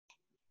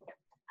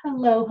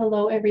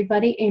Hello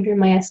everybody. Andrea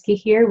Majewski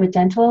here with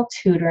Dentalelle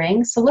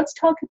Tutoring. So let's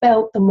talk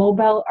about the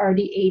Mobile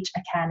RDH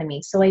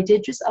Academy. So I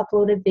did just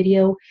upload a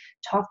video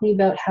talking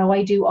about how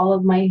I do all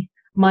of my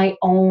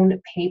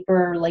own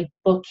paper, like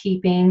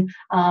bookkeeping.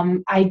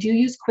 I do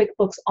use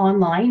QuickBooks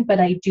Online, but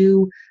I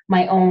do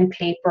my own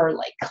paper,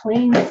 like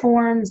claim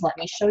forms. Let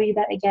me show you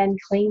that again.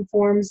 Claim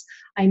forms.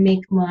 I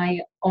make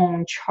my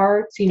own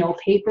charts,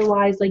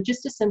 paper-wise, like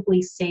just to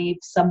simply save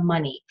some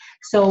money.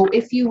 So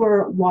if you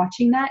were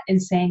watching that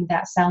and saying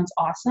that sounds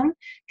awesome,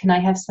 can I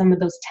have some of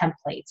those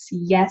templates?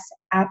 Yes,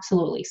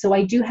 absolutely. So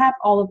I do have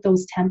all of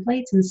those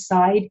templates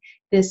inside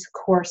this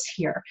course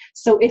here.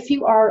 So if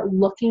you are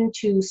looking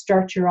to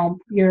start your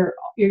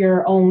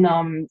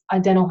own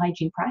dental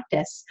hygiene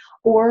practice,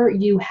 or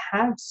you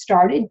have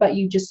started but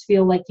you just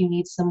feel like you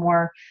need some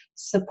more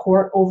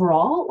support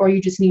overall, or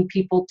you just need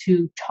people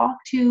to talk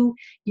to,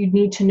 you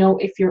need to know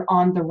if you're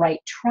on the right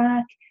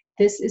track,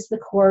 this is the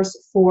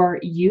course for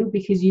you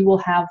because you will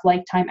have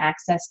lifetime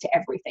access to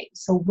everything.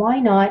 So why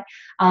not?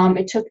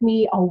 It took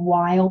me a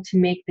while to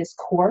make this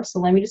course. So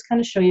let me just kind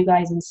of show you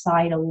guys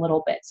inside a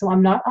little bit. So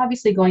I'm not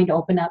obviously going to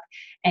open up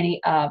any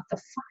of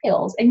the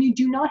files, and you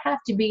do not have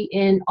to be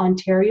in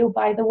Ontario,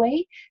 by the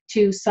way,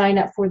 to sign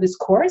up for this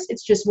course.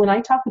 It's just when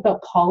I talk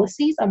about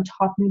policies, I'm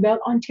talking about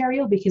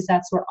Ontario because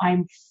that's where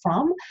I'm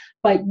from,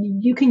 but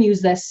you can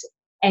use this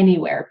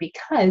anywhere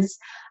because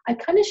I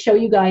kind of show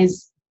you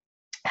guys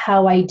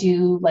how I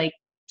do like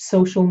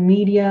social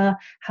media,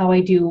 how I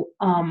do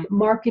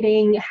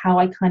marketing, how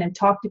I kind of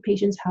talk to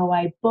patients, how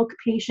I book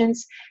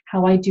patients,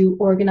 how I do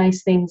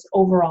organize things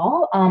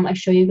overall. I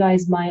show you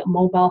guys my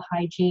mobile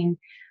hygiene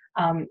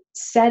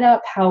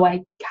setup, how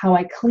I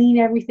clean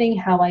everything,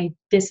 how I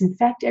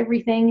disinfect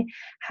everything,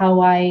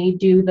 how I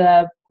do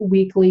the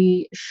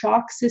weekly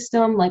shock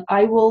system. Like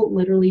I will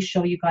literally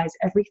show you guys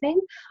everything.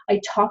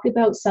 I talk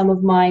about some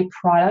of my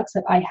products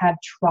that I have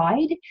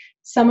tried,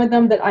 some of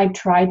them that I've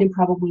tried and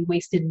probably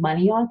wasted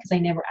money on because I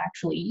never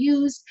actually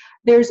used.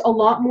 There's a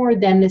lot more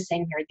than this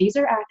in here. These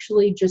are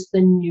actually just the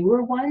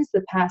newer ones,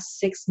 the past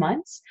 6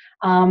 months.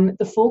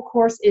 The full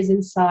course is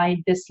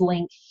inside this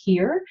link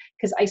here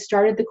because I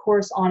started the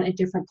course on a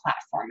different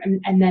platform,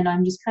 and then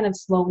I'm just kind of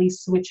slowly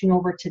switching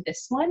over to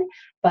this one.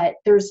 But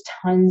there's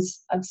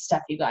tons of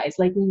stuff, you guys,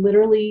 like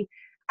literally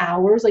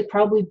hours, like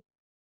probably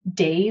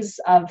days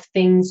of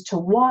things to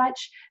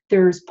watch.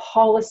 There's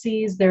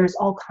policies, there's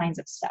all kinds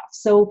of stuff.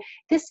 So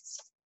this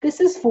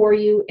is for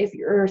you if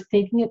you're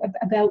thinking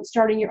about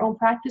starting your own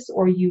practice,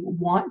 or you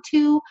want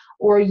to,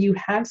 or you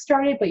have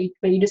started but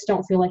you just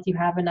don't feel like you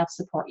have enough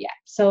support yet.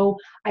 So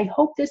I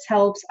hope this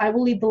helps. I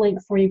will leave the link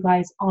for you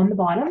guys on the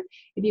bottom.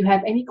 If you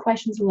have any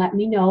questions, let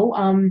me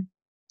know.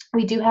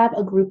 We do have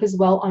a group as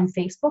well on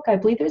Facebook. I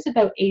believe there's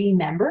about 80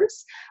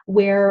 members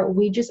where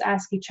we just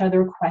ask each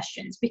other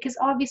questions, because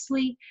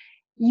obviously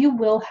you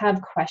will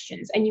have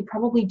questions and you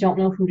probably don't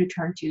know who to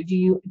turn to.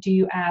 Do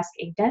you ask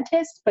a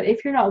dentist? But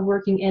if you're not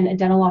working in a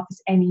dental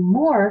office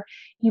anymore,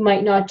 you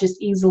might not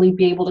just easily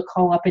be able to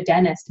call up a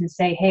dentist and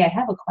say, hey, I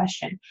have a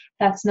question.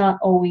 That's not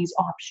always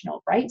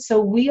optional, right?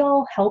 So we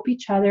all help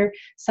each other.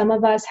 Some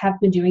of us have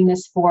been doing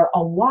this for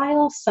a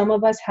while. Some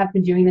of us have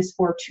been doing this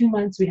for 2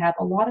 months. We have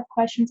a lot of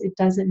questions. It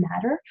doesn't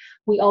matter.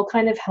 We all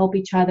kind of help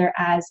each other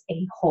as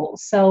a whole.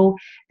 So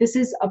this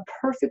is a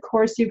perfect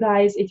course, you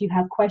guys. If you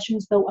have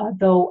questions though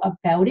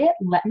about it,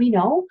 let me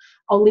know.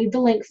 I'll leave the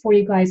link for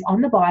you guys on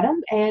the bottom,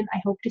 and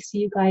I hope to see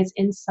you guys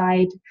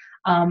inside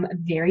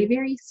very,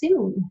 very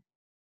soon.